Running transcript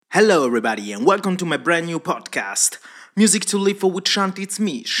Hello, everybody, and welcome to my brand new podcast, Music to Live For with Shanti. It's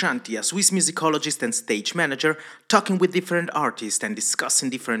me, Shanti, a Swiss musicologist and stage manager, talking with different artists and discussing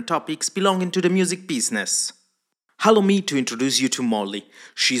different topics belonging to the music business. Allow me to introduce you to Molly.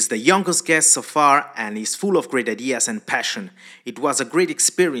 She's the youngest guest so far and is full of great ideas and passion. It was a great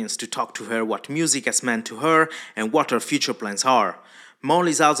experience to talk to her what music has meant to her and what her future plans are.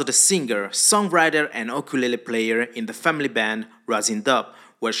 Molly is also the singer, songwriter, and ukulele player in the family band Razin Dub,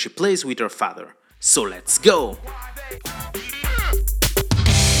 where she plays with her father. So let's go!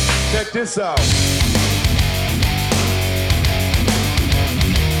 Check this out.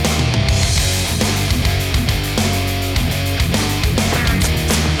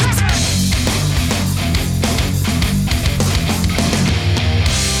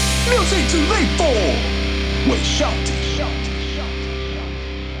 Music to live for with Shanti.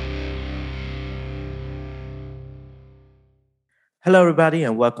 Hello, everybody,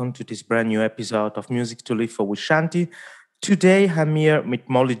 and welcome to this brand new episode of Music to Live For with Shanti. Today, I'm here with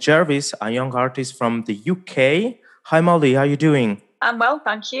Molly Jervis, a young artist from the UK. Hi, Molly, how are you doing? I'm well,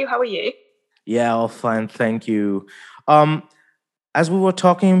 thank you. How are you? Yeah, all fine, thank you. As we were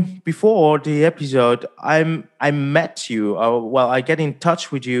talking before the episode, I met you. I get in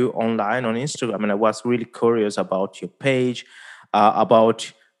touch with you online on Instagram, and I was really curious about your page,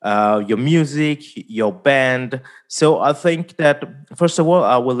 about your music, your band. So I think that first of all,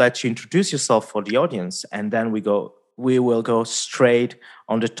 I will let you introduce yourself for the audience, and then we will go straight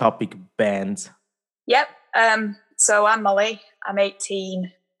on the topic bands. Yep. So I'm Molly. I'm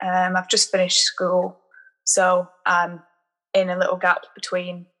 18. I've just finished school, so I'm in a little gap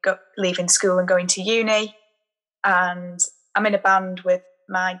between leaving school and going to uni. And I'm in a band with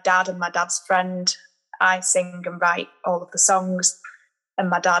my dad and my dad's friend. I sing and write all of the songs, and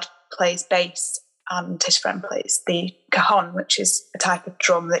my dad plays bass, and his friend plays the cajon, which is a type of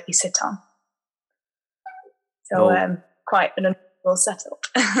drum that you sit on. So quite an unusual setup.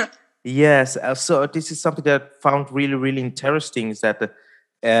 Yes, so this is something that I found really, really interesting. Is that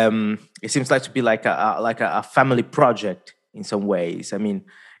it seems like to be like a family project in some ways. I mean,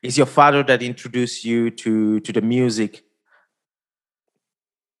 is your father that introduced you to the music?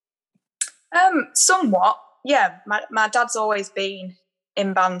 Somewhat, yeah. My dad's always been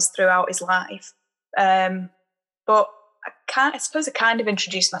in bands throughout his life, but I suppose I kind of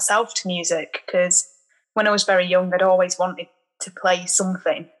introduced myself to music because when I was very young, I'd always wanted to play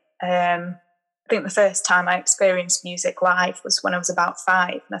something. I think the first time I experienced music live was when I was about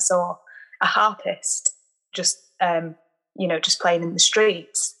 5, and I saw a harpist just playing in the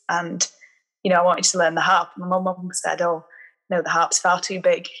streets, and I wanted to learn the harp. And my mum said, "Oh, no, the harp's far too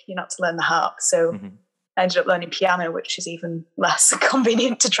big. You're not to learn the harp." So I ended up learning piano, which is even less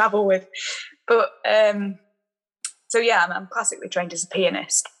convenient to travel with. But so yeah, I'm classically trained as a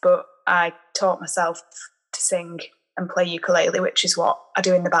pianist, but I taught myself to sing and play ukulele, which is what I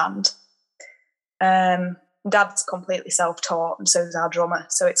do in the band. Dad's completely self-taught, and so is our drummer.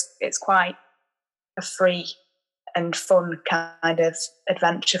 So it's quite a free and fun kind of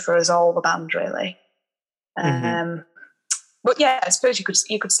adventure for us all, the band, really. But yeah, I suppose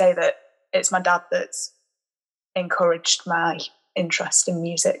you could say that it's my dad that's encouraged my interest in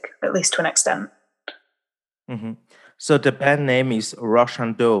music, at least to an extent. So the band name is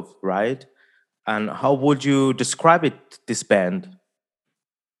Russian Dove, right? And how would you describe it, this band?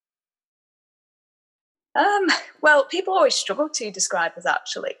 Well, people always struggle to describe us,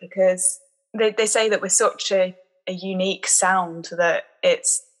 actually, because they say that we're such a unique sound that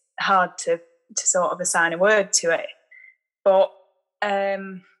it's hard to sort of assign a word to it. But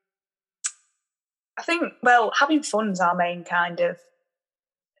I think, well, having fun's our main kind of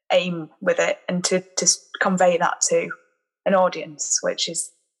aim with it, and to convey that to an audience, which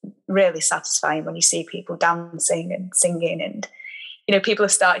is really satisfying when you see people dancing and singing, and people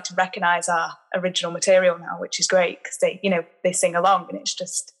have started to recognise our original material now, which is great because they sing along, and it's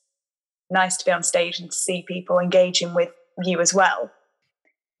just nice to be on stage and to see people engaging with you as well.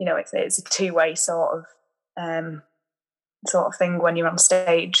 It's a two-way sort of thing when you're on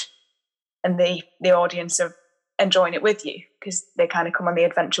stage, and the audience are enjoying it with you because they kind of come on the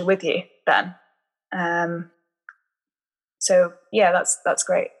adventure with you then. So yeah, that's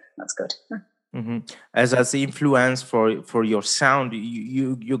great. That's good. As influence for your sound,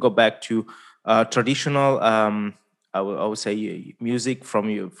 you go back to traditional. I would say music from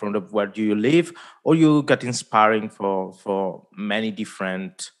where you live, or you got inspiring for many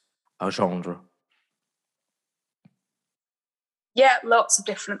different genre. Yeah, lots of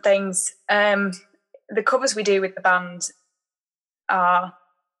different things. The covers we do with the band are.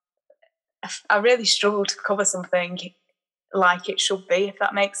 I really struggle to cover something like it should be, if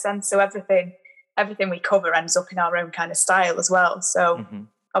that makes sense. So everything we cover ends up in our own kind of style as well. So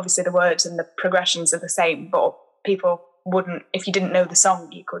obviously the words and the progressions are the same, but people wouldn't, if you didn't know the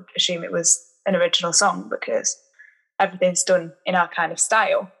song, you could assume it was an original song because everything's done in our kind of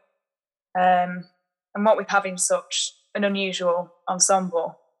style. And what with having such an unusual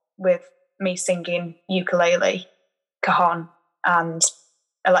ensemble with me singing ukulele, cajon, and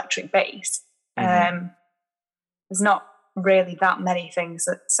electric bass, there's not really that many things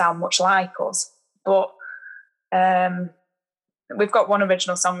that sound much like us. But we've got one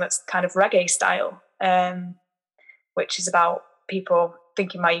original song that's kind of reggae style, which is about people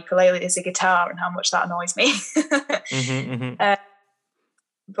thinking my ukulele is a guitar and how much that annoys me.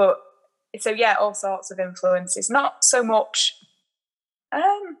 But so yeah, all sorts of influences. Not so much.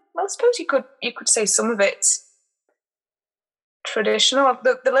 Well, I suppose you could say some of it's traditional.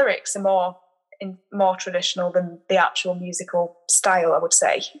 The lyrics are more traditional than the actual musical style, I would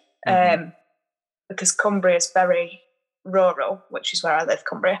say, because Cumbria is very rural, which is where I live,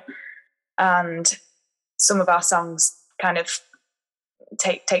 Cumbria, and some of our songs kind of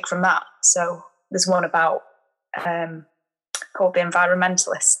take from that. So there's one about called The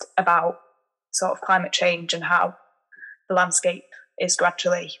Environmentalist, about sort of climate change and how the landscape is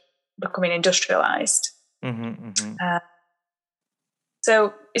gradually becoming industrialized.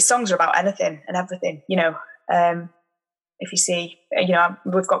 So his songs are about anything and everything, you know. If you see, you know,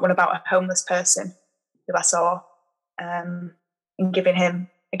 we've got one about a homeless person who I saw, and giving him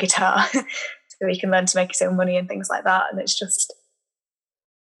a guitar so he can learn to make his own money and things like that. And it's just,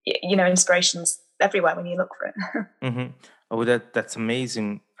 you know, inspiration's everywhere when you look for it. Oh, that's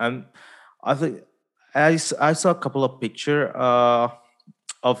amazing. I think I saw a couple of picture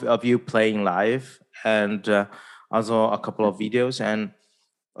of you playing live, and also a couple of videos, and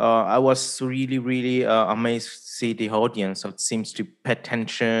I was really amazed to see the audience. So it seems to pay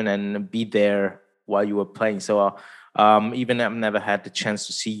attention and be there while you were playing. So even I've never had the chance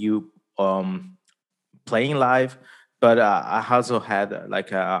to see you playing live, but I also had a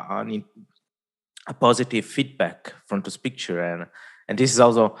positive feedback from this picture, and this is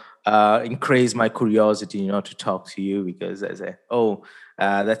also increased my curiosity, you know, to talk to you, because I say, oh,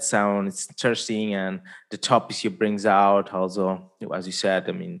 that sounds interesting, and the topics you brings out also, as you said,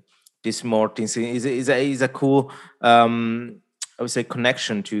 I mean, this more things is a cool I would say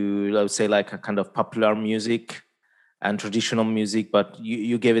connection to, I would say, like a kind of popular music and traditional music, but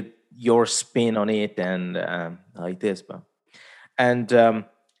you gave it your spin on it, and like this, but and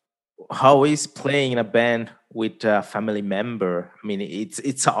how is playing in a band with a family member? I mean,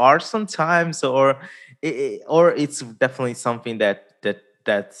 it's hard sometimes, or it's definitely something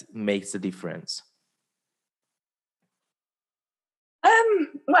that makes a difference.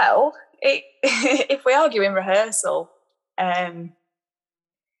 Well, if we argue in rehearsal, I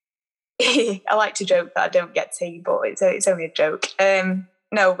like to joke that I don't get tea, but it's only a joke.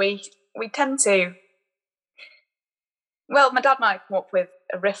 No, we tend to. Well, my dad might come up with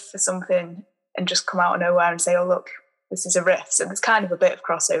a riff for something and just come out of nowhere and say, "Oh, look, this is a riff." So there's kind of a bit of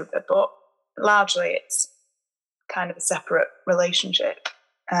crossover, but largely it's kind of a separate relationship.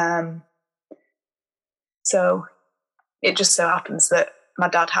 So it just so happens that my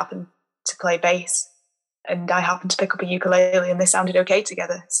dad happened to play bass and I happened to pick up a ukulele, and they sounded okay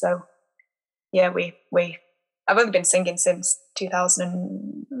together. So yeah, I've only been singing since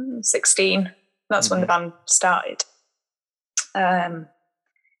 2016. That's when the band started. And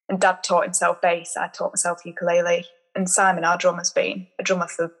Dad taught himself bass, I taught myself ukulele, and Simon, our drummer's been a drummer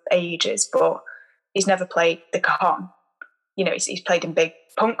for ages, but he's never played the cajon. You know, he's played in big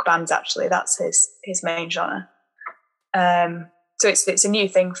punk bands, actually. That's his main genre. So it's a new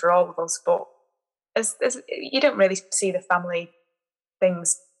thing for all of us, but as you don't really see the family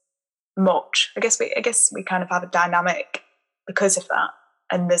things much. I guess we kind of have a dynamic because of that,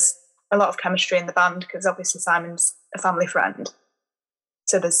 and there's a lot of chemistry in the band because obviously Simon's a family friend.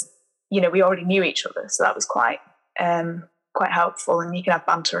 So there's, you know, we already knew each other, so that was quite helpful, and you can have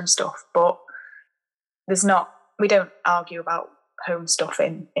banter and stuff, but we don't argue about home stuff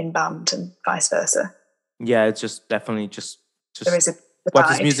in band and vice versa. Yeah, it's just definitely just there is a what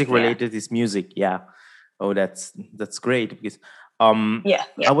is music related is music. Yeah. Oh, that's great, because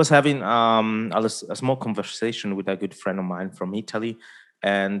I was having a small conversation with a good friend of mine from Italy,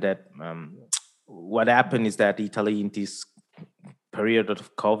 and that what happened is that Italy in this period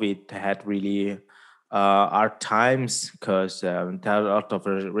of COVID had really hard times, because there are a lot of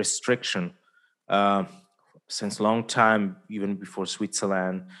restriction. Since a long time, even before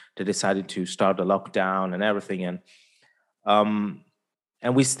Switzerland, they decided to start a lockdown and everything,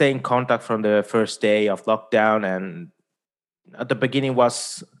 and we stay in contact from the first day of lockdown, and at the beginning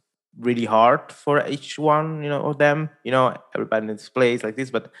was really hard for each one, of them, everybody in this place like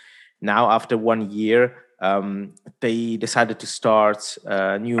this. But now, after 1 year, they decided to start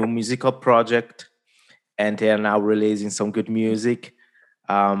a new musical project, and they are now releasing some good music.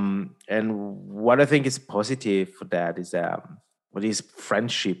 And what I think is positive for that is what is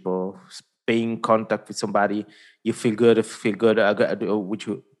friendship, or being in contact with somebody you feel good,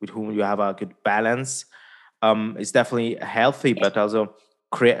 with whom you have a good balance. It's definitely healthy, but also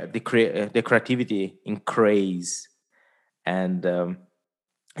the creativity increase, and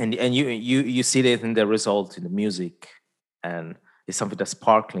you see that in the result in the music, and it's something that's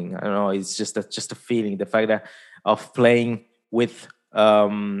sparkling. I don't know. It's just a feeling, the fact that of playing with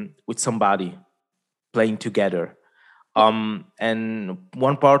somebody, playing together. And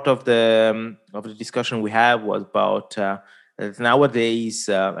one part of the discussion we have was about that nowadays,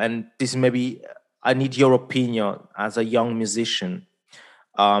 and this maybe I need your opinion as a young musician,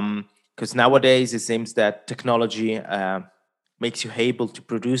 because nowadays it seems that technology makes you able to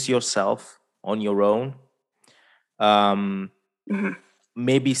produce yourself on your own. Um, Mhm.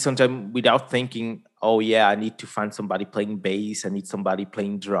 Maybe sometime without thinking, oh yeah, I need to find somebody playing bass, I need somebody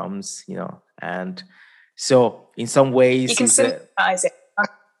playing drums, and so in some You ways can is synthesize it.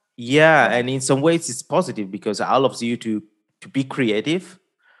 yeah, Yeah. and in some ways it's positive because it allows you to be creative,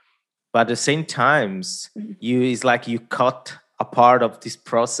 but at the same times Mhm. you it's like you cut a part of this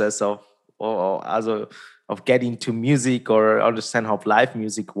process or as a of getting to music or understand how live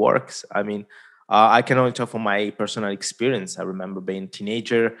music works. I mean, I can only talk from my personal experience. I remember being a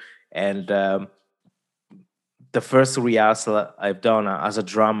teenager, and the first rehearsal I've done as a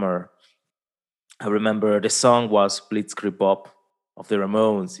drummer, I remember the song was Blitzkrieg Bop of the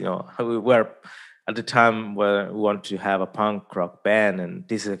Ramones. We were at the time where we wanted to have a punk rock band, and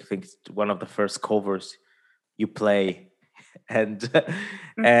this is, I think, one of the first covers you play, and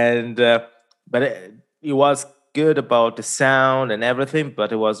Mhm. and but it was good about the sound and everything,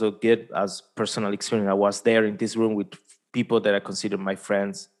 but it was a good as personal experience. I was there in this room with people that I consider my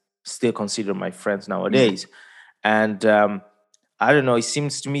friends, still consider my friends nowadays, and I don't know. It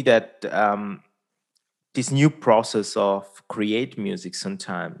seems to me that this new process of create music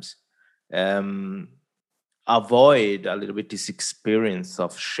sometimes um, avoid a little bit this experience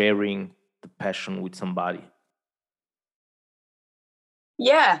of sharing the passion with somebody.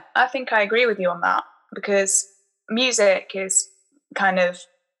 Yeah, I think I agree with you on that because music is kind of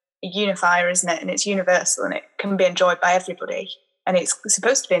a unifier, isn't it? And it's universal and it can be enjoyed by everybody. And it's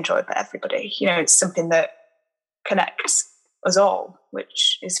supposed to be enjoyed by everybody. It's something that connects us all,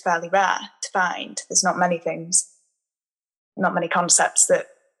 which is fairly rare to find. There's not many things, not many concepts that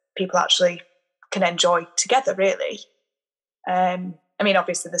people actually can enjoy together, really. I mean,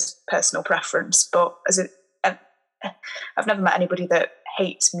 obviously, there's personal preference, but I've, I've never met anybody that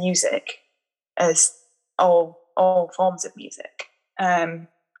hates music as all forms of music.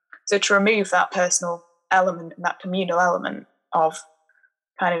 So to remove that personal element and that communal element of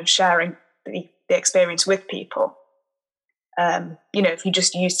kind of sharing the experience with people, if you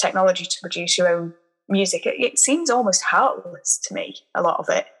just use technology to produce your own music, it seems almost heartless to me. A lot of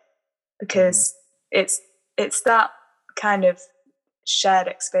it Mhm. because it's that kind of shared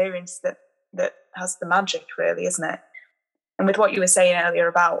experience that has the magic, really, isn't it? And with what you were saying earlier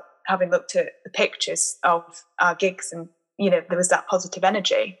about having looked at the pictures of our gigs and there was that positive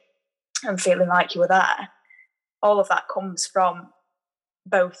energy and feeling like you were there, all of that comes from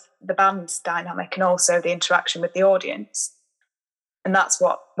both the band's dynamic and also the interaction with the audience, and that's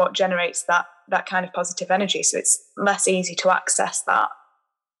what generates that kind of positive energy. So it's less easy to access that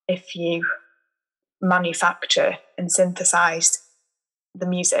if you manufacture and synthesize the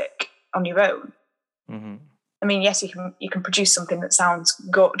music on your own. Mhm. I mean, yes, you can produce something that sounds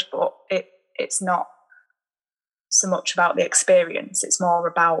good, but it's not so much about the experience. It's more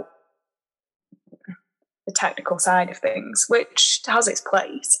about the technical side of things, which has its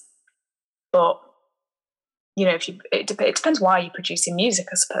place. But if it depends why you're producing music,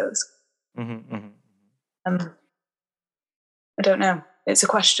 I suppose. Mhm. Mhm. Um, I don't know. It's a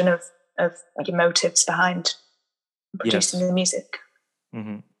question of your motives behind producing Yes. the music.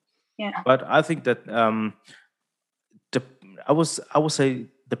 Mhm. Yeah. But I think that the I would say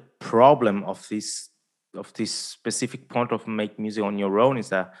the problem of this specific point of make music on your own is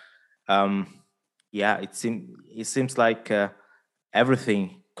that um, yeah, it seems like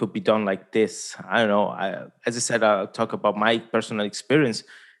everything could be done like this. I don't know. As I said, I'll talk about my personal experience.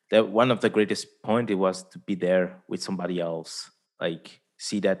 That one of the greatest point it was to be there with somebody else, like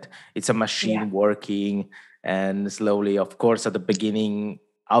see that it's a Yeah. machine working, and slowly, of course, at the beginning,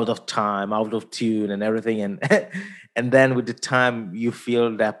 out of time, out of tune, and everything, and and then with the time you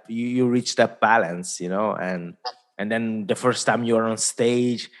feel that you reach that balance, and then the first time you're on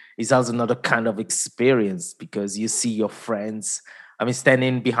stage is also another kind of experience because you see your friends. I mean,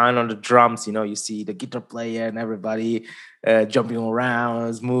 standing behind on the drums, you see the guitar player and everybody jumping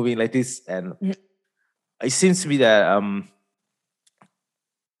around, moving like this, and it seems to be that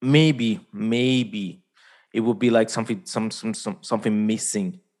maybe it would be like something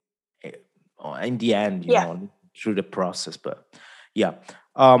missing eh, in the end, Yeah, through the process. But yeah,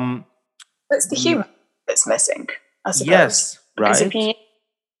 um, it's the the humour that's missing, I suppose. yes, Because if right.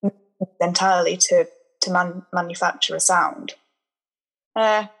 you entirely to manufacture a sound,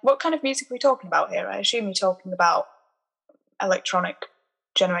 what kind of music are we talking about here? I assume you're talking about electronic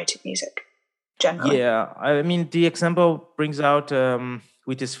generated music generally. Yeah, I mean, the example brings out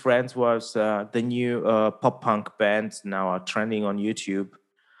with his friends was the new pop punk bands now are trending on YouTube.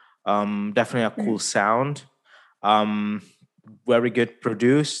 Definitely a cool sound. Um, Very good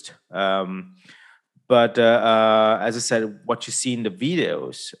produced. But as I said, what you see in the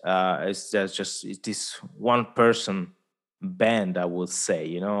videos is there's just it's this one person band, I would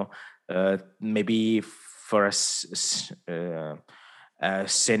say. Maybe for a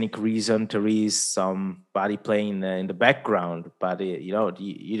scenic reason, there is somebody playing in the background, but you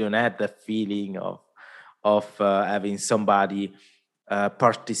don't have the feeling of having somebody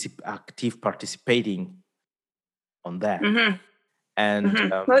active participating on that. Mm-hmm. And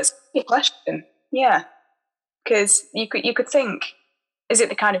Well, it's a good question. Yeah, because you could think, is it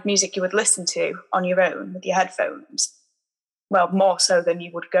the kind of music you would listen to on your own with your headphones? Well, more so than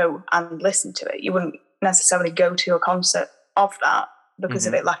you would go and listen to it. You wouldn't necessarily go to a concert of that because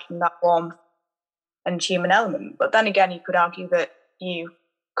of mhm, it lacking that warmth and human element. But then again, you could argue that you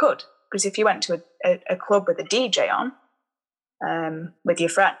could, because if you went to a club with a DJ on with your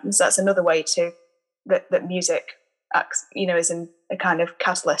friends, that's another way to that music acts, is a kind of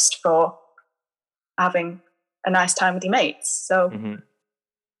catalyst for having a nice time with your mates. So mhm.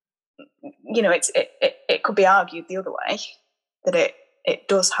 it could be argued the other way that it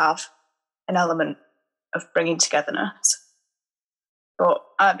does have an element of bringing togetherness. But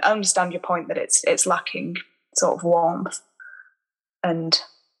I understand your point that it's lacking sort of warmth and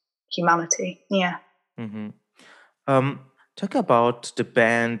humanity. Yeah. Mm-hmm. Talk about the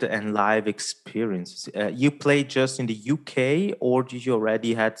band and live experiences. You played just in the UK, or did you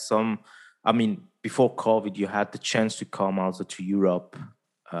already had some? I mean, before COVID, you had the chance to come also to Europe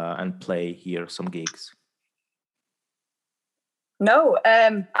and play here some gigs. No,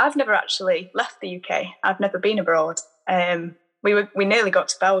 I've never actually left the UK. I've never been abroad. We nearly got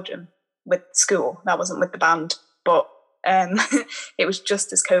to Belgium with school. That wasn't with the band, but it was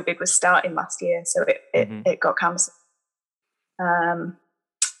just as COVID was starting last year, so Mm-hmm. it got cancelled.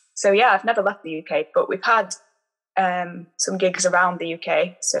 So yeah, I've never left the UK, but we've had some gigs around the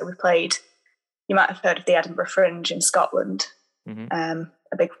UK. So we played. You might have heard of the Edinburgh Fringe in Scotland, Mm-hmm.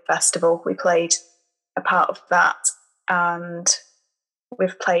 a big festival. We played a part of that, and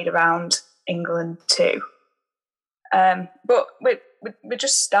we've played around England too. But we're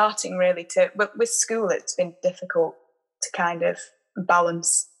just starting really to. With school, it's been difficult to kind of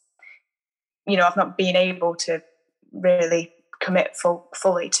balance. I've not been able to really commit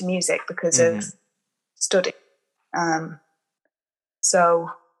fully to music because Mm-hmm. of study.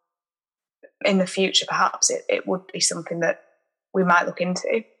 So in the future, perhaps it would be something that we might look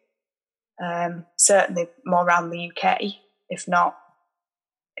into. Certainly more around the UK, if not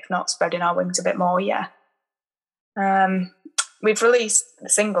spreading our wings a bit more. Yeah. We've released the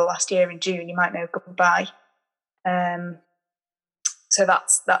single last year in June. You might know Goodbye. So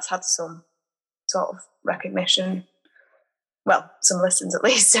that's had some sort of recognition. Well, some listens at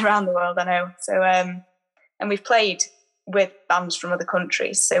least around the world, I know. So and we've played with bands from other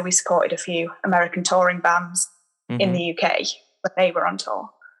countries. So we supported a few American touring bands in Mm-hmm. the UK when they were on tour.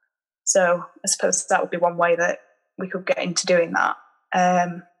 So I suppose that would be one way that we could get into doing that.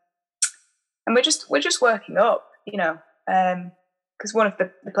 And we're just working up, because one of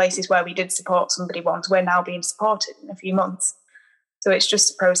the places where we did support somebody once, we're now being supported in a few months. So it's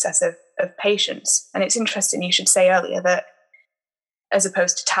just a process of patience. And it's interesting you should say earlier that as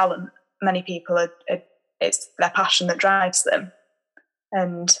opposed to talent, many people it's their passion that drives them.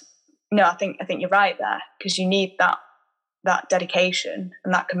 And no, I think you're right there, because you need that dedication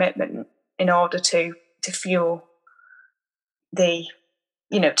and that commitment in order to fuel the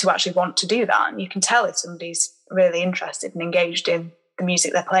to actually want to do that. And you can tell if somebody's really interested and engaged in the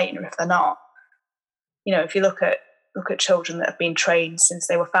music they're playing, or if they're not. If you look at children that have been trained since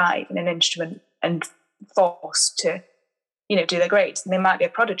they were 5 in an instrument and forced to do their grades, and they might be a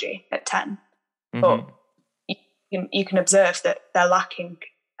prodigy at 10, but you can observe that they're lacking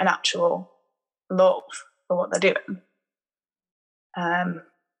an actual love for what they're doing.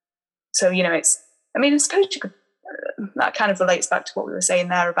 So, it's, I suppose you could, that kind of relates back to what we were saying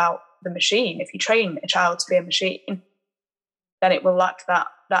there about the machine. If you train a child to be a machine, then it will lack that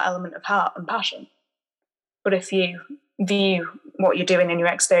element of heart and passion. But if you view what you're doing in your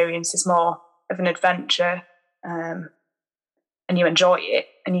experience as more of an adventure, and you enjoy it,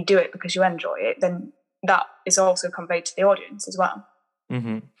 and you do it because you enjoy it, then that is also conveyed to the audience as well.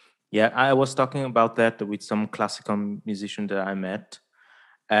 Mm-hmm. Yeah, I was talking about that with some classical musician that I met,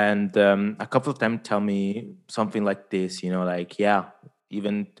 and a couple of them tell me something like this,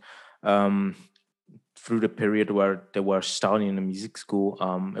 even through the period where they were studying in a music school,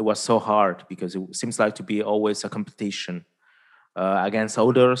 it was so hard because it seems like to be always a competition against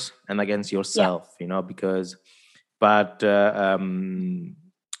others and against yourself, but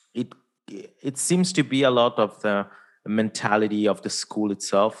it seems to be a lot of the mentality of the school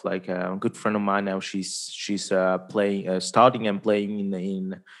itself. Like a good friend of mine now, she's playing, starting and playing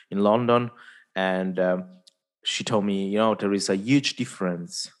in London, and she told me, there is a huge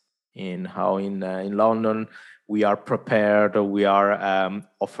difference in how in London we are prepared, or we are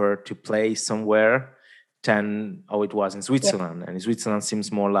offered to play somewhere, than how it was in Switzerland. And in Switzerland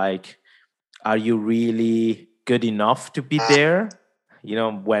seems more like, are you really good enough to be there?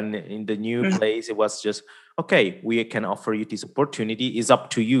 When in the new place, it was just, okay, we can offer you this opportunity. It's up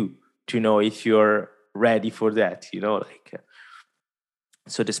to you to know if you're ready for that,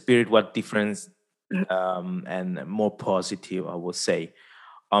 so the spirit was different, and more positive, I would say.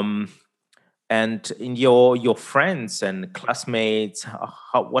 And in your friends and classmates,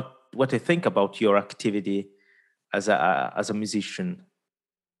 what they think about your activity as a musician?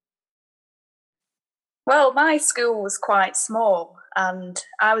 Well, my school was quite small, and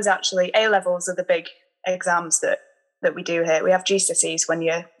I was actually, A-levels are the big exams that we do here. We have GCSEs when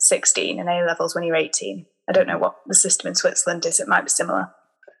you're 16 and A-levels when you're 18. I don't know what the system in Switzerland is. It might be similar.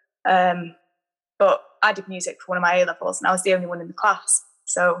 But I did music for one of my A-levels, and I was the only one in the class.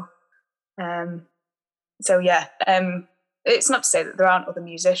 So yeah, it's not to say that there aren't other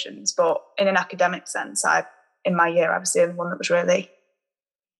musicians, but in an academic sense, in my year, I was the only one that was really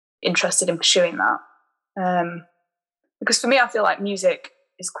interested in pursuing that. Because for me, I feel like music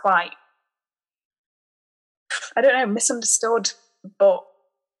is quite, I don't know, misunderstood, but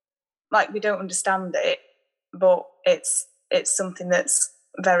like we don't understand it, but it's something that's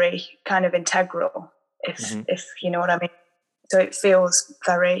very kind of integral, if you know what I mean. So it feels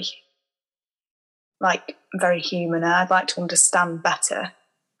very human, and I'd like to understand better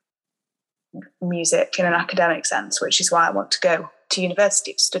music in an academic sense, which is why I want to go to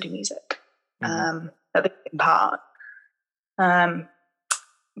university to study music, at least in part.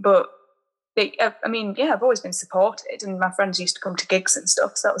 But I've always been supported, and my friends used to come to gigs and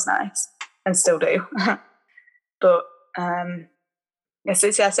stuff, so that was nice, and still do. But I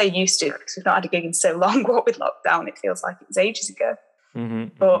say used to, because we've not had a gig in so long. What with lockdown, it feels like it was ages ago.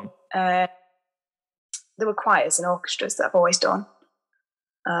 But there were choirs and orchestras that I've always done.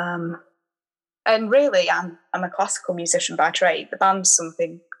 And really, I'm a classical musician by trade. The band's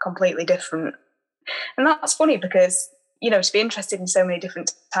something completely different. And that's funny because, to be interested in so many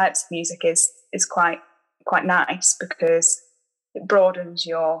different types of music is quite nice, because it broadens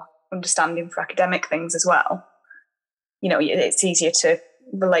your understanding for academic things as well. It's easier to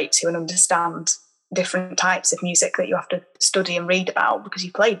relate to and understand different types of music that you have to study and read about because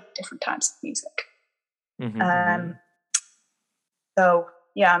you play different types of music. So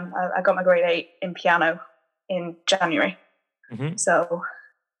yeah, I got my grade 8 in piano in January. So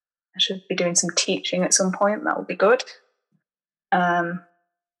I should be doing some teaching at some point. That would be good.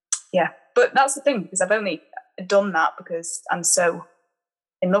 Yeah, but that's the thing, because I've only done that because I'm so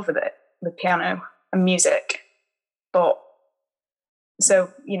in love with it, with piano and music. But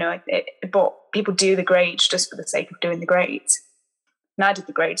but people do the grades just for the sake of doing the grades. And I did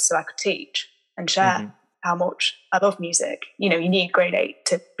the grades so I could teach and share how much I love music. You need grade 8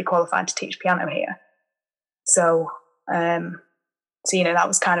 to be qualified to teach piano here. So that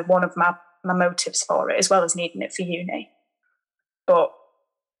was kind of one of my motives for it, as well as needing it for uni. But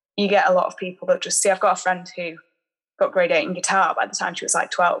you get a lot of people that just see, I've got a friend who got grade 8 in guitar by the time she was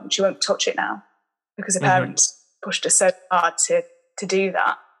like 12, and she won't touch it now because her parents pushed her so hard to do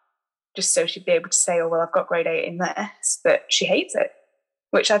that, just so she'd be able to say, oh, well, I've got grade 8 in this, but she hates it,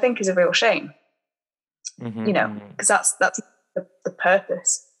 which I think is a real shame, because that's the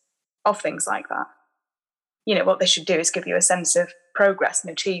purpose of things like that. What they should do is give you a sense of progress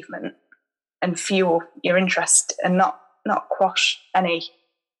and achievement and fuel your interest, and not not quash any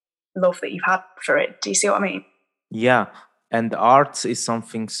love that you've had for it. Do you see what I mean? Yeah, and art is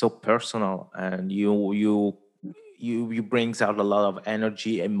something so personal, and you brings out a lot of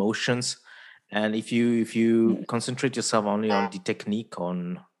energy, emotions, and if you concentrate yourself only on the technique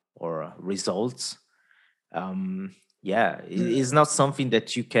on or results, yeah, it's not something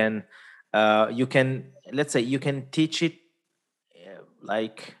that you can, let's say, you can teach it,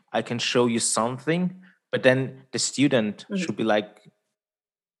 like I can show you something, but then the student should be like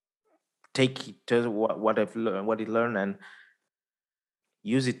take it to what I've learned, what he learned, and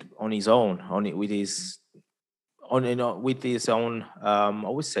use it on his own, on it with his on with his own, I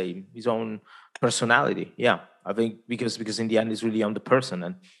would say his own personality. Yeah, I think because in the end it's really on the person,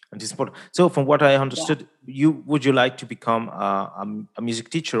 and this important. So from what I Yeah. understood, you would you like to become a music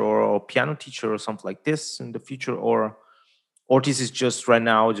teacher or a piano teacher or something like this in the future, or this is just right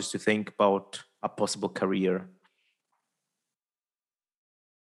now just to think about a possible career.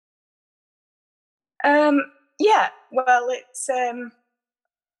 Yeah. Well, it's um,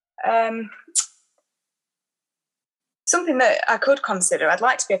 something that I could consider. I'd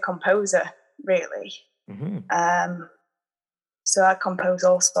like to be a composer, really. Hmm. So I compose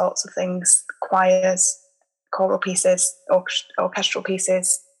all sorts of things: choirs, choral pieces, orchestral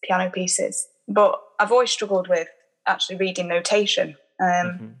pieces, piano pieces. But I've always struggled with actually reading notation.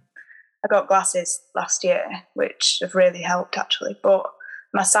 Hmm. I got glasses last year, which have really helped actually. But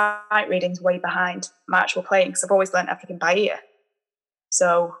my sight reading's way behind my actual playing because I've always learned everything by ear.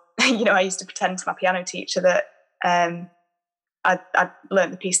 So, I used to pretend to my piano teacher that I'd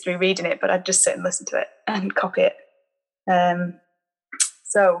learned the piece through reading it, but I'd just sit and listen to it and copy it. Um,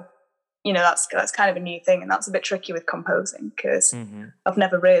 so, that's kind of a new thing, and that's a bit tricky with composing because Hmm. I've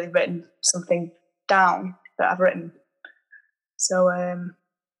never really written something down that I've written. So,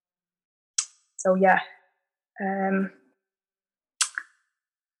 yeah. Um,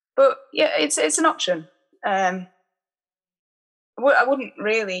 but yeah, it's an option. Um, I wouldn't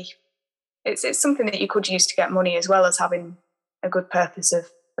really. It's something that you could use to get money as well as having a good purpose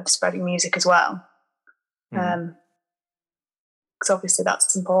of spreading music as well. Hmm. Because obviously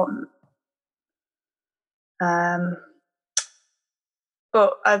that's important. Um,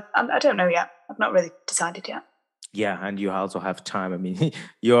 but I don't know yet. I've not really decided yet. Yeah, and you also have time. I mean,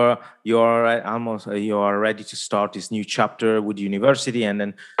 you're almost you're ready to start this new chapter with university, and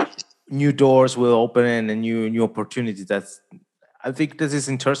then new doors will open and a new opportunity. That's, I think this is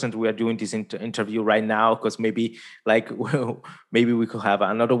interesting. We are doing this interview right now because maybe like maybe we could have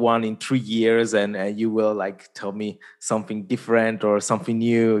another one in 3 years, and you will like tell me something different or something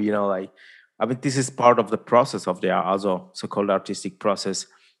new. Like, I mean, this is part of the process of the also so-called artistic process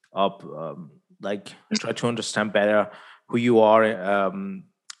of, like, try to understand better who you are,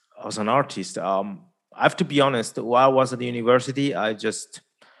 as an artist. I have to be honest. While I was at the university, I just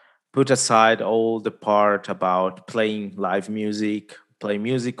put aside all the part about playing live music, play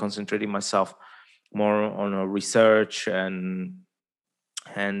music, concentrating myself more on research, and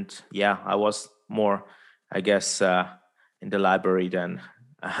yeah, I was more, I guess, in the library than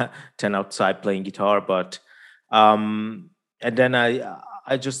outside playing guitar. But and then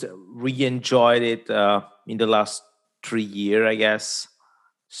I just re-enjoyed it in the last 3 year, I guess,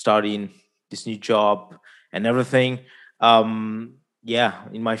 starting this new job and everything. Yeah,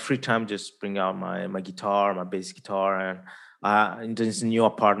 in my free time, just bring out my guitar, my bass guitar, and in this new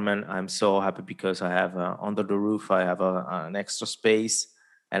apartment, I'm so happy because I have, under the roof, I have an extra space,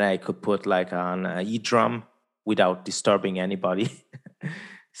 and I could put like an e drum without disturbing anybody.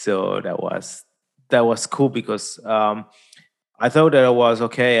 So that was cool because I thought that it was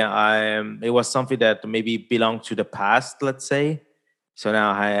okay. It was something that maybe belonged to the past, let's say. So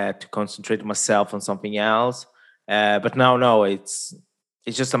now I had to concentrate myself on something else. But now, no, it's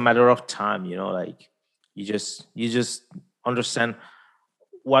just a matter of time. Like, you just understand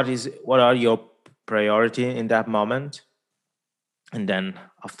what are your priority in that moment, and then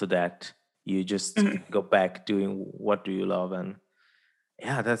after that, you just Mhm. go back doing what do you love. And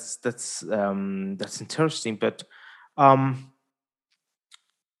yeah, that's interesting. But um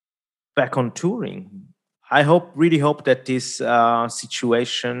back on touring. I really hope that this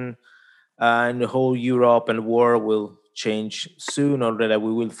situation in the whole Europe and world will change soon, or that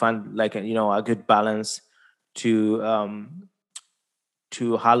we will find like a good balance to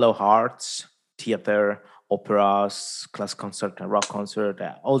Hollow Hearts, theater, operas, class concert, and rock concert,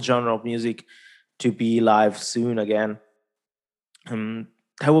 all genre of music to be live soon again. Um,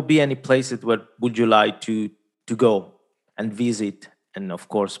 there will be any places where would you like to go and visit, and of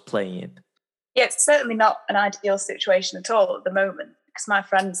course playing it. Yeah, it's certainly not an ideal situation at all at the moment because my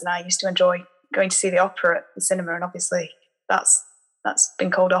friends and I used to enjoy going to see the opera at the cinema, and obviously that's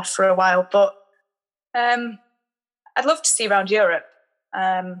been called off for a while. But I'd love to see around Europe.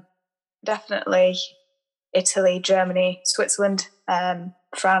 Definitely Italy, Germany, Switzerland,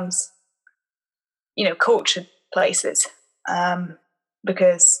 France. Cultured places,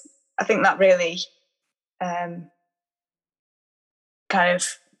 because I think that really kind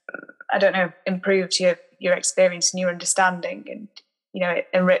of, I don't know, improves your experience and your understanding, and it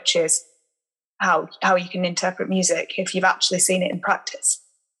enriches how you can interpret music if you've actually seen it in practice.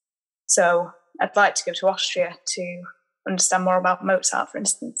 So I'd like to go to Austria to understand more about Mozart, for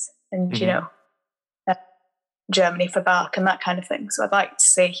instance, and Germany for Bach and that kind of thing. So I'd like to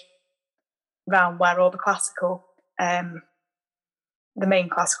see around where all the classical, the main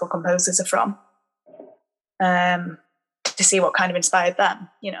classical composers are from, to see what kind of inspired them,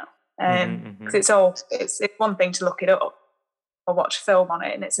 because it's one thing to look it up or watch a film on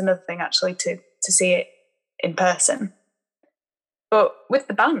it, and it's another thing actually to see it in person. But with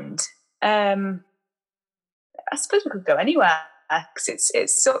the band, I suppose we could go anywhere, because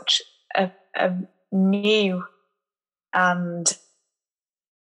it's such a new and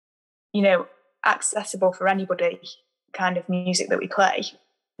accessible for anybody kind of music that we play.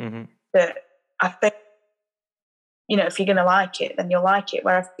 That I think, if you're going to like it, then you'll like it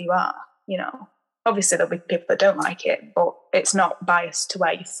wherever you are. Obviously there'll be people that don't like it, but it's not biased to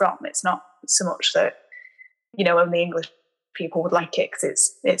where you're from. It's not so much that only English people would like it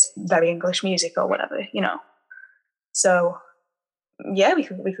because it's very English music or whatever. So yeah, we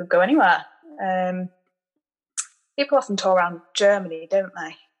could go anywhere. People often tour around Germany, don't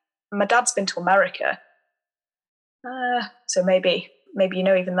they? My dad's been to America, so maybe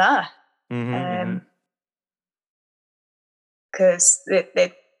even there, because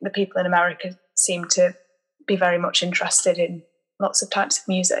the people in America seem to be very much interested in lots of types of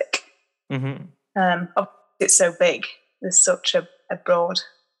music. It's so big. There's such a broad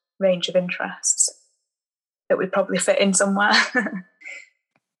range of interests that we probably fit in somewhere.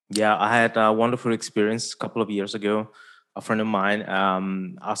 Yeah, I had a wonderful experience a couple of years ago. A friend of mine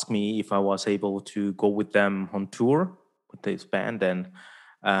asked me if I was able to go with them on tour with this band, and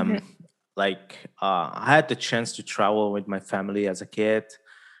I had the chance to travel with my family as a kid,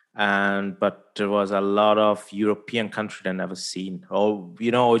 but there was a lot of European country that I never seen. Or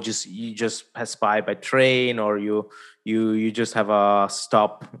you just pass by train, or you just have a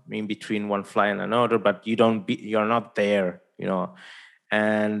stop in between one flight and another, but you're not there.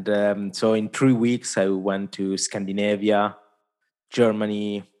 And so in 3 weeks, I went to Scandinavia,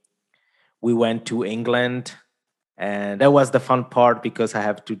 Germany. We went to England, and that was the fun part because I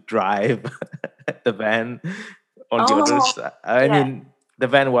have to drive the van on the other side. I mean, the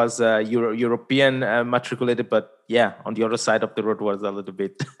van was European matriculated, but yeah, on the other side of the road was a little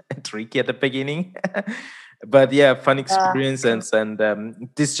bit tricky at the beginning. But yeah, fun experience. And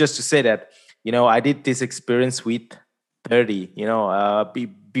this just to say that, I did this experience with 30,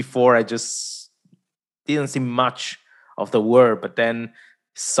 before I just didn't see much of the world, but then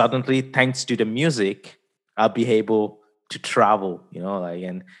suddenly, thanks to the music, I'll be able to travel,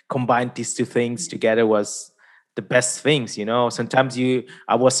 and combine these two things together was the best things. Sometimes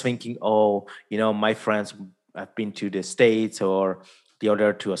I was thinking, my friends have been to the States or the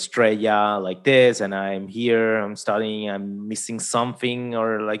other to Australia like this, and I'm here, I'm studying, I'm missing something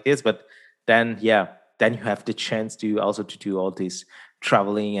or like this. But then you have the chance to also to do all this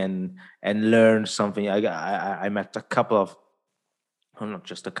traveling and learn something. I met a couple of, not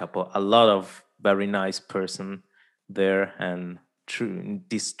just a couple, a lot of very nice person there, and through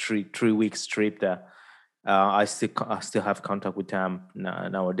this 3 weeks trip that I still have contact with them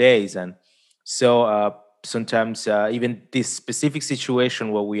nowadays. And so sometimes even this specific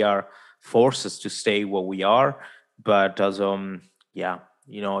situation where we are forced to stay where we are, but also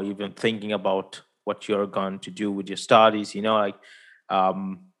even thinking about what you're going to do with your studies, as I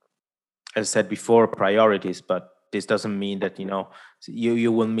said before, priorities. But this doesn't mean that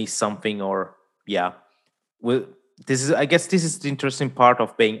you will miss something, or well, I guess this is the interesting part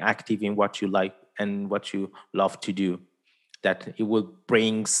of being active in what you like and what you love to do, that it will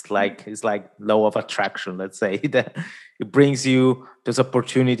brings it's like law of attraction, let's say, that it brings you those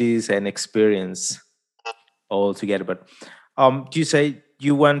opportunities and experience all together. But do you say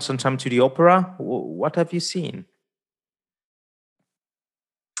you went sometime to the opera? What have you seen?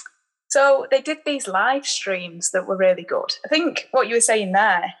 So they did these live streams that were really good. I think what you were saying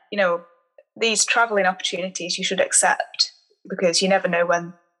there, these traveling opportunities you should accept, because you never know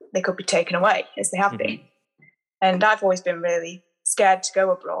when they could be taken away, as they have been. And I've always been really scared to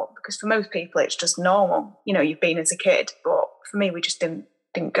go abroad, because for most people it's just normal. You've been as a kid, but for me, we just didn't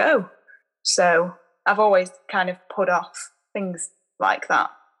go. So I've always kind of put off things like that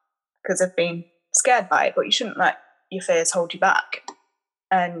because I've been scared by it, but you shouldn't let your fears hold you back.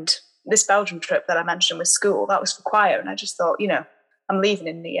 And this Belgium trip that I mentioned with school, that was for choir. And I just thought, I'm leaving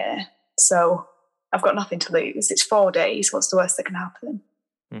in the year. So I've got nothing to lose. It's 4 days. What's the worst that can happen?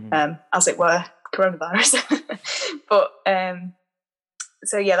 As it were, coronavirus. But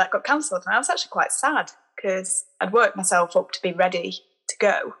so yeah, that got cancelled. And I was actually quite sad because I'd worked myself up to be ready to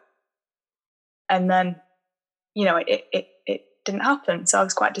go. And then, it didn't happen. So I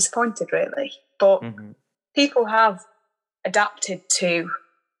was quite disappointed, really. But people have adapted to,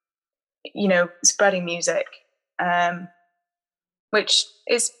 spreading music, which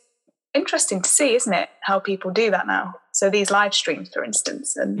is interesting to see, isn't it? How people do that now. So these live streams, for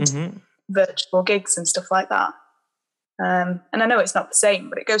instance, and virtual gigs and stuff like that. And I know it's not the same,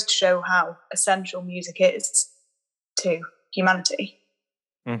 but it goes to show how essential music is to humanity.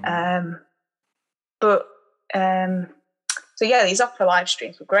 So yeah, these opera live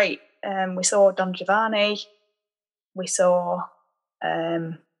streams were great. We saw Don Giovanni. We saw,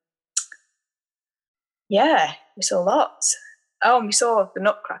 we saw lots. Oh, and we saw the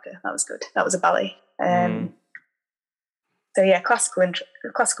Nutcracker. That was good. That was a ballet. So yeah,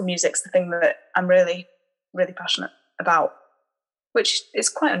 classical music's the thing that I'm really, really passionate about, which is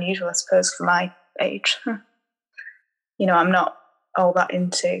quite unusual, I suppose, for my age. I'm not all that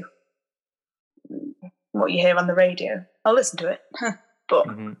into what you hear on the radio. I'll listen to it, but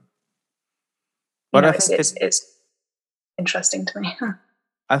I think it's interesting to me.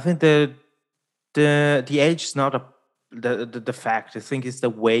 I think the age is not the fact. I think it's the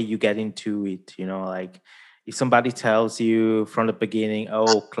way you get into it. Like if somebody tells you from the beginning,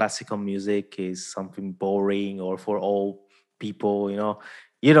 "Oh, classical music is something boring or for old people,"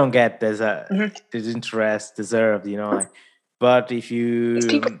 you don't get there's interest deserved. But if you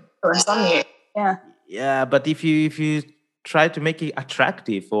people on you, yeah, but if you try to make it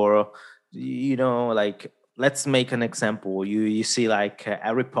attractive, or like let's make an example. You see like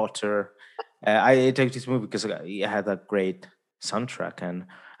Harry Potter. I take this movie because it had a great soundtrack, and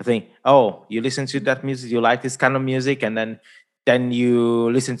I think, oh, you listen to that music, you like this kind of music, and then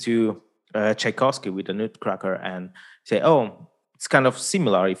you listen to Tchaikovsky with the Nutcracker, and say, oh, it's kind of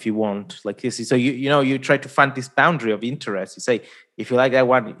similar if you want like this. So you try to find this boundary of interest. You say, if you like that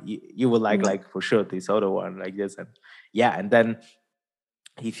one, you will like for sure this other one like this, and yeah, and then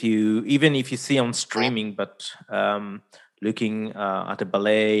if you see on streaming, but looking at the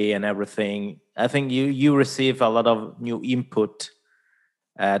ballet and everything, I think you receive a lot of new input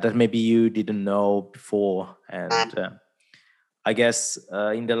that maybe you didn't know before. And I guess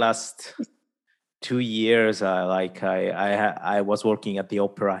in the last 2 years, I was working at the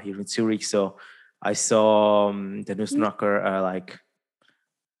opera here in Zurich, so I saw the Nussknacker like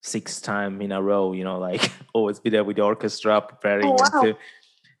 6 times in a row. Like always be there with the orchestra preparing. Oh, wow.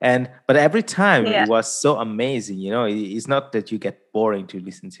 But every time it was so amazing. It's not that you get boring to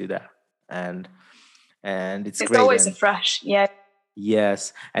listen to that, and it's great. Always a fresh,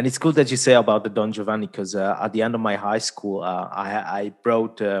 Yes, and it's cool that you say about the Don Giovanni, because at the end of my high school, I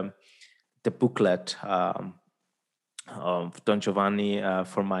brought the booklet of Don Giovanni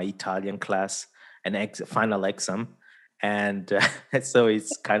for my Italian class and final exam. And so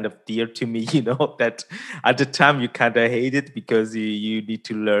it's kind of dear to me, that at the time you kind of hate it because you need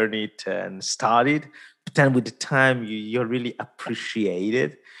to learn it and study it. But then with the time, you really appreciate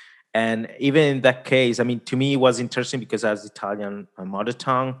it. And even in that case, I mean, to me, it was interesting because as Italian, my mother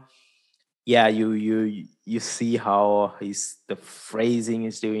tongue, yeah, you see how the phrasing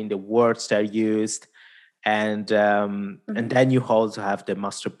is doing, the words that are used, and then you also have the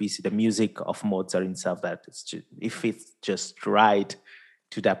masterpiece, the music of Mozart himself, that it fits just right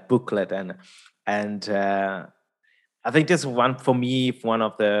to that booklet, and I think this one for me, one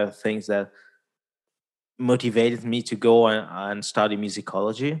of the things that motivated me to go and study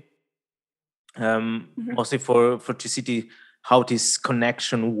musicology, mostly for to see how this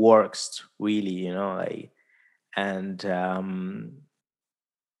connection works really, and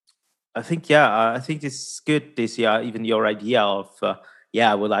I think I think this is good. This even your idea of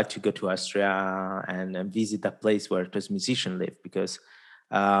I would like to go to Austria and visit that place where those musicians live, because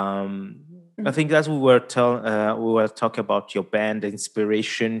I think that's we were talking about your band, the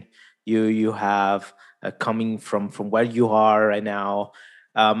inspiration you have coming from where you are right now.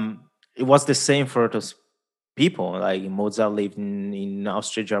 It was the same for those people. Like Mozart lived in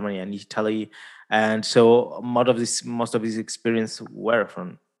Austria, Germany, and Italy, and so most of his experience were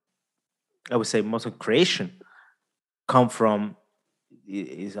from, I would say, most of creation come from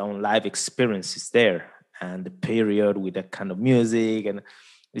his own life experiences there, and the period with that kind of music, and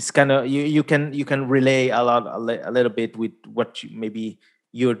It's kind of you can relay a little bit with what maybe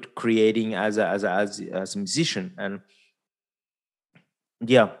you're creating as a musician. And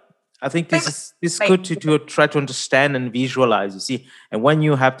yeah, I think I think this is like, good to try to understand and visualize, you see. And when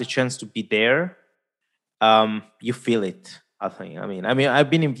you have the chance to be there, you feel it, I think. I mean I've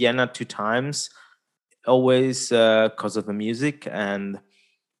been in Vienna 2 times, always because of the music. And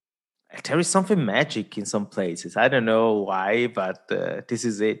there is something magic in some places. I don't know why, but this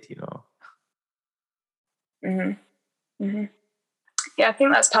is it. mhm, mhm. Yeah, I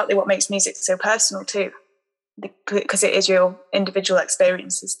think that's partly what makes music so personal too, because it is your individual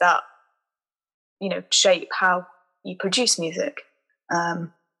experiences that shape how you produce music,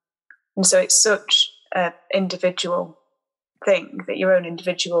 and so it's such an individual thing that your own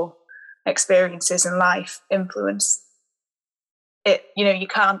individual experiences and life influence it. You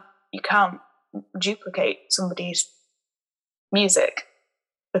can't duplicate somebody's music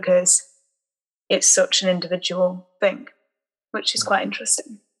because it's such an individual thing, which is quite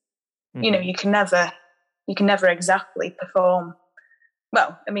interesting. Mhm. You can never exactly perform.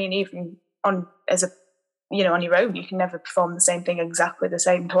 Well, I mean, even on on your own, you can never perform the same thing exactly the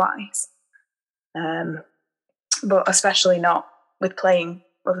same twice. Um, but especially not with playing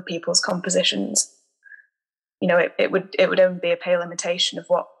other people's compositions. It would only be a pale imitation of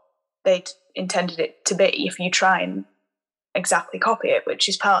what they'd intended it to be if you try and exactly copy it, which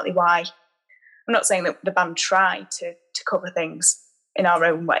is partly why I'm not saying that the band try to cover things in our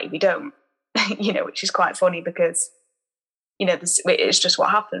own way. We don't, which is quite funny because it's just what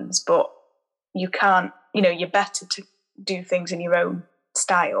happens. But you can't, you're better to do things in your own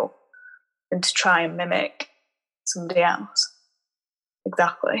style than to try and mimic somebody else.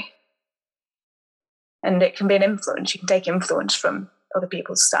 Exactly. And it can be an influence. You can take influence from other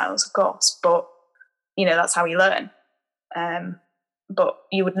people's styles, of course, but that's how you learn. But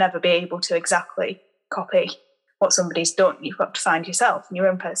you would never be able to exactly copy what somebody's done. You've got to find yourself and your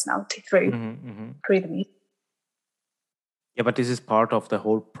own personality through the music. Yeah, but this is part of the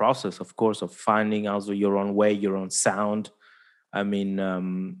whole process, of course, of finding also your own way, your own sound. I mean,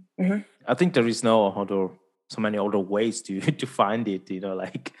 Mhm. I think there is so many other ways to to find it,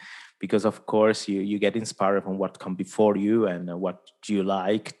 like, because of course you get inspired from what come before you, and what do you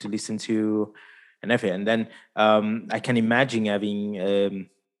like to listen to, and everything. And then I can imagine having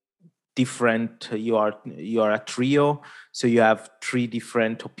different. You are a trio, so you have three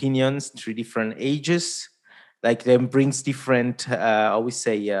different opinions, three different ages. Like, then brings different. I always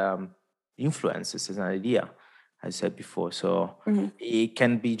say influences as an idea. I said before, so Mhm. it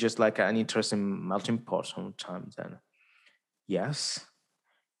can be just like an interesting melting pot sometimes. And yes,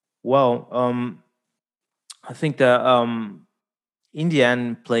 well, I think that in the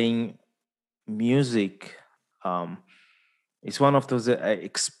end, playing music is one of those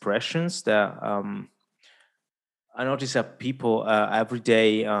expressions that I notice that people every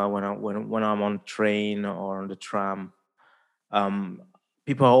day, when I'm on train or on the tram, um,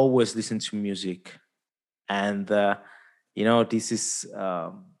 people always listen to music. And this is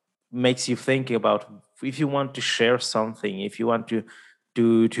makes you think about, if you want to share something, if you want to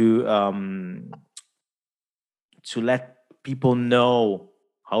to um, to let people know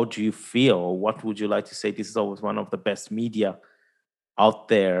how do you feel, or what would you like to say. This is always one of the best media out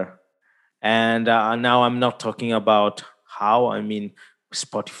there. And now I'm not talking about how, I mean,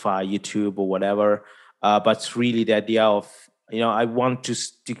 Spotify, YouTube, or whatever, but it's really the idea of, I want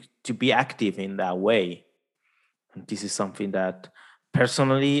to be active in that way. And this is something that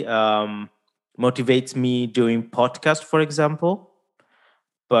personally motivates me doing podcast, for example.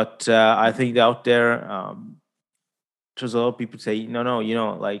 But I think out there, there's a lot of people say, no,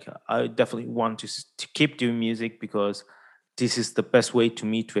 like, I definitely want to keep doing music, because this is the best way to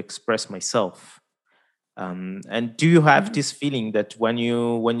me to express myself. And do you have Mhm. this feeling that when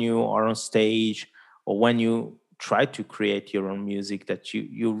you are on stage, or when you try to create your own music, that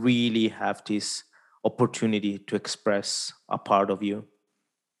you really have this opportunity to express a part of you?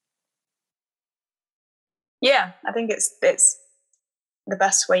 Yeah, I think it's the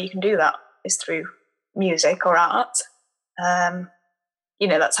best way you can do that is through music or art. Um,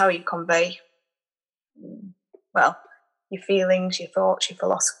 that's how you convey, well, your feelings, your thoughts, your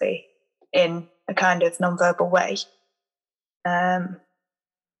philosophy in a kind of non-verbal way, um,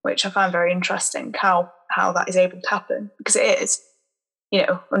 which I find very interesting. How that is able to happen, because it is,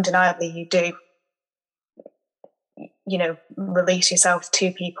 undeniably you do, release yourself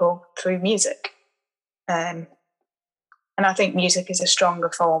to people through music, um, and I think music is a stronger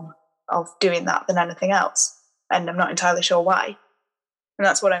form of doing that than anything else, and I'm not entirely sure why. And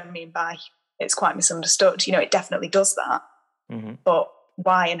that's what I mean by it's quite misunderstood. It definitely does that, Hmm. but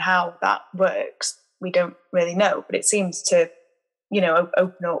why and how that works, we don't really know. But it seems to,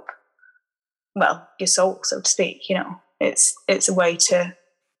 open up, well, your soul, so to speak. It's a way to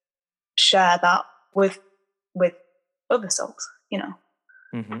share that with other souls.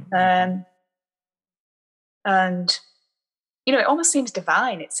 And it almost seems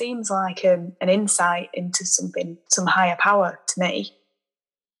divine. It seems like an insight into some higher power to me.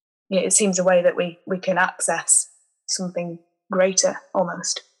 It seems a way that we can access something greater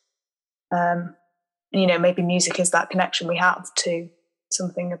almost. Maybe music is that connection we have to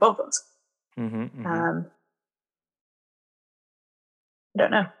something above us. I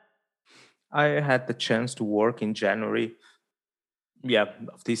don't know. I had the chance to work in January,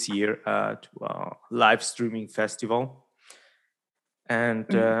 of this year, to a live streaming festival, and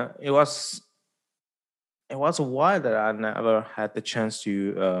it was a while that I never had the chance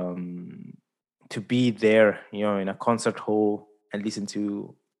to be there, in a concert hall and listen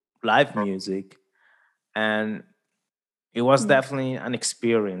to live music, and it was definitely an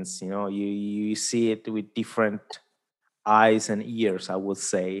experience. You see it with different eyes and ears, I would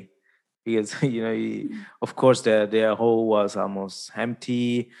say, because of course the hall was almost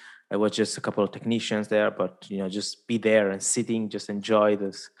empty. There was just a couple of technicians there, but just be there and sitting, just enjoy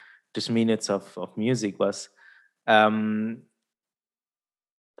this minutes of music was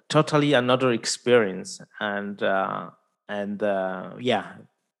totally another experience. And I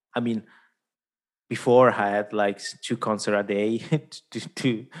mean, before I had like 2 concerts a day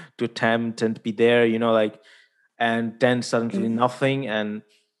to attempt and be there, and then suddenly nothing, and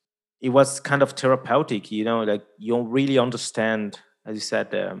it was kind of therapeutic. Like you don't really understand, as you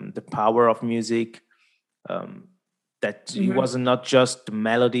said, the power of music. That it wasn't not just the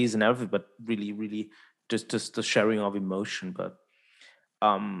melodies and everything, but really, really just the sharing of emotion. But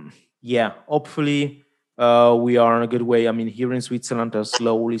hopefully we are in a good way. I mean, here in Switzerland, are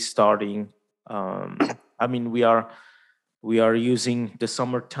slowly starting. I mean, we are using the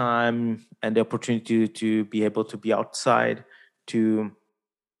summertime and the opportunity to be able to be outside to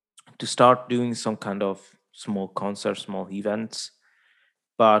start doing some kind of small concerts, small events.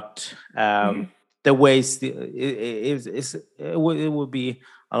 But the ways it will be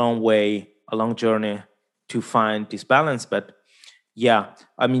a long way, a long journey to find this balance. But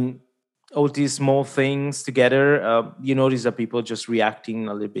I mean, all these small things together, you notice that people just reacting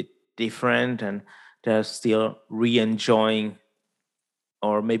a little bit different, and they're still re-enjoying,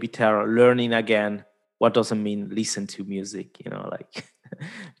 or maybe they're learning again what doesn't mean listen to music, like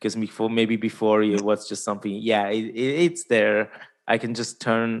because before it was just something, it's there, I can just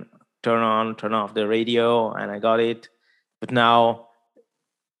turn on, turn off the radio, and I got it. But now,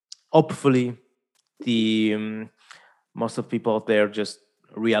 hopefully, the most of people out there just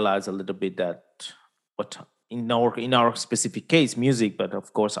realize a little bit that what in our specific case, music, but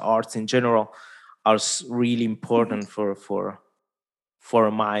of course arts in general, are really important for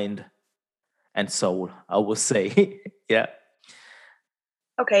a mind and soul, I would say. Yeah.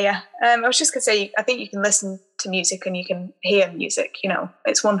 Okay, yeah. I was just going to say, I think you can listen to music and you can hear music.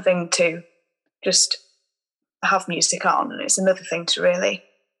 It's one thing to just have music on, and it's another thing to really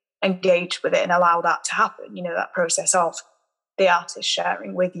engage with it and allow that to happen. That process of the artist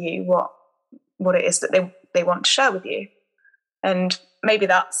sharing with you what it is that they want to share with you. And maybe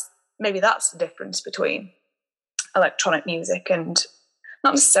that's the difference between electronic music and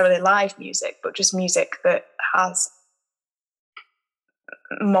not necessarily live music, but just music that has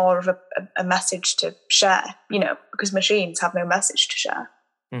more of a message to share, because machines have no message to share,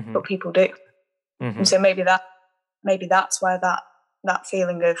 but people do. And so maybe that's where that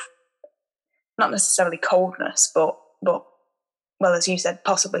feeling of not necessarily coldness, but well, as you said,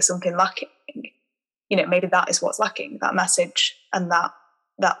 possibly something lacking, maybe that is what's lacking, that message and that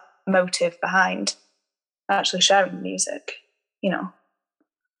motive behind actually sharing music,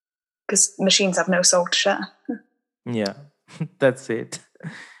 because machines have no soul to share. Yeah, that's it.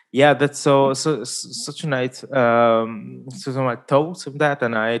 Yeah, that's such a nice so my thoughts of that,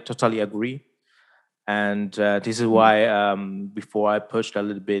 and I totally agree. And this is why before I pushed a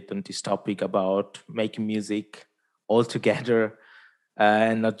little bit on this topic about making music all together,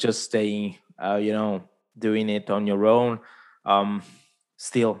 and not just staying, doing it on your own.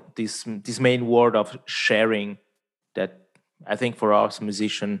 Still, this main word of sharing, that I think for us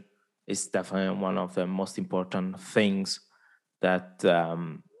musician is definitely one of the most important things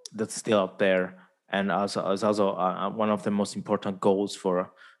that's still out there, and also is also one of the most important goals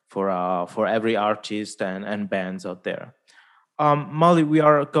for every artist and bands out there. Molly, we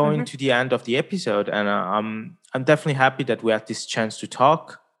are going to the end of the episode, and I'm definitely happy that we had this chance to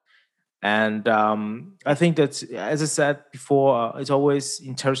talk. And I think that, as I said before, it's always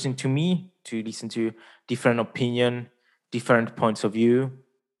interesting to me to listen to different opinion, different points of view.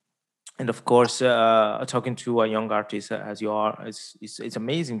 And of course, talking to a young artist as you are, it's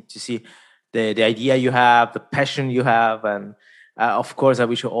amazing to see the idea you have, the passion you have. And of course, I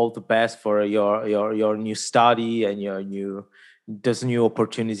wish you all the best for your new study and your new those new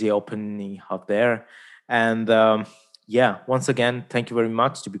opportunity opening up there. And yeah, once again, thank you very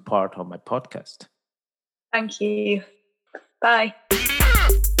much to be part of my podcast. Thank you. Bye.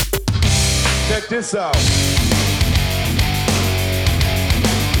 Check this out.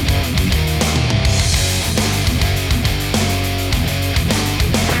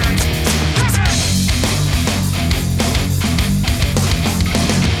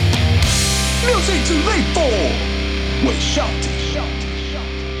 Music to live for with Shanti.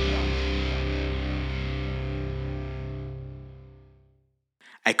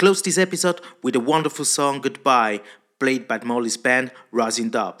 I close this episode with a wonderful song, Goodbye, played by Molly's band, Rising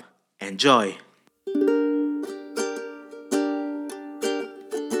Dub. Enjoy!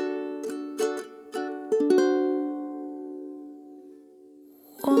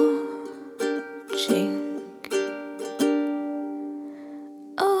 Watching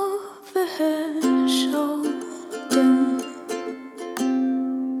over her shoulder,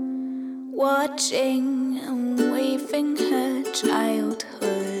 watching and waving her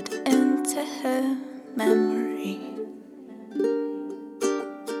childhood into her memory.